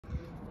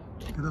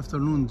Good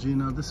afternoon,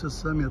 Gena. This is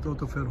Sammy at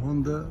Auto Fair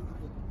Honda.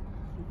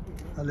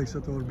 Alex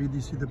at our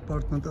BDC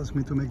department asked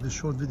me to make this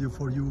short video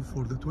for you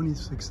for the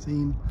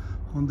 2016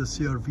 Honda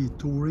CRV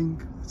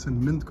Touring. It's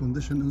in mint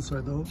condition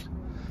inside out.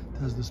 It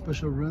has the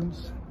special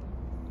rims,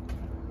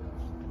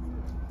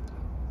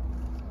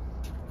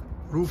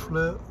 roof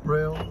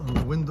rail on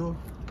the window,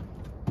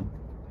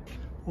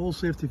 all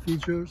safety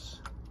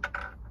features.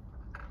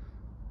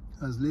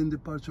 Has lane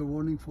departure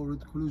warning,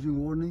 forward collision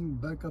warning,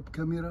 backup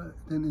camera,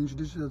 10-inch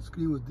digital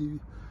screen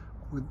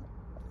with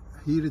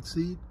heated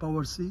seat,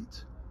 power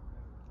seat.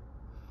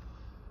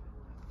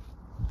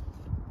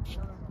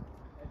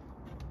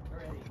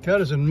 The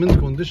car is in mint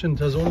condition. It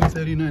has only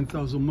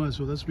 39,000 miles,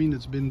 so that means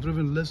it's been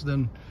driven less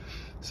than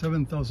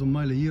 7,000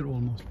 miles a year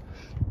almost.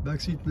 Back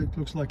seat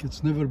looks like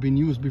it's never been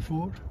used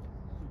before.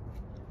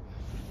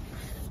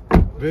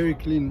 Very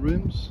clean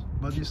rims,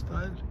 body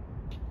style.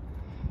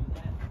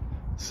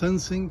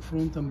 Sensing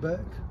front and back.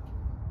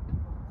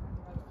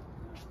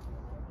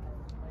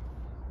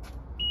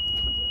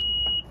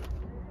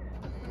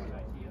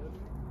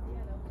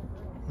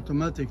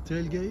 Automatic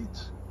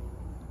tailgate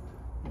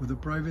with a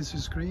privacy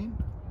screen.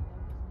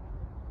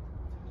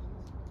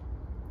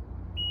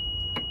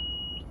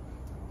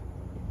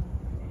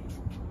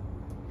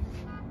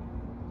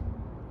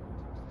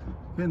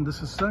 Again,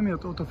 this is Sammy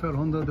at Auto Fair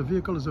Honda. The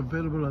vehicle is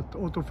available at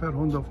Auto Fair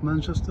Honda of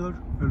Manchester.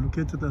 We're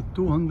located at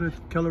 200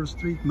 Keller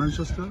Street,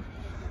 Manchester.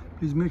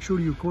 Please make sure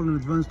you call in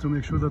advance to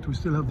make sure that we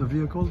still have the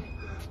vehicle.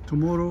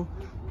 Tomorrow,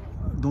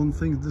 don't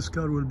think this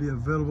car will be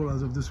available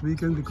as of this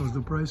weekend because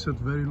the price is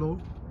very low.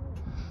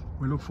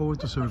 We look forward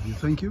to serve you.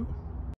 Thank you.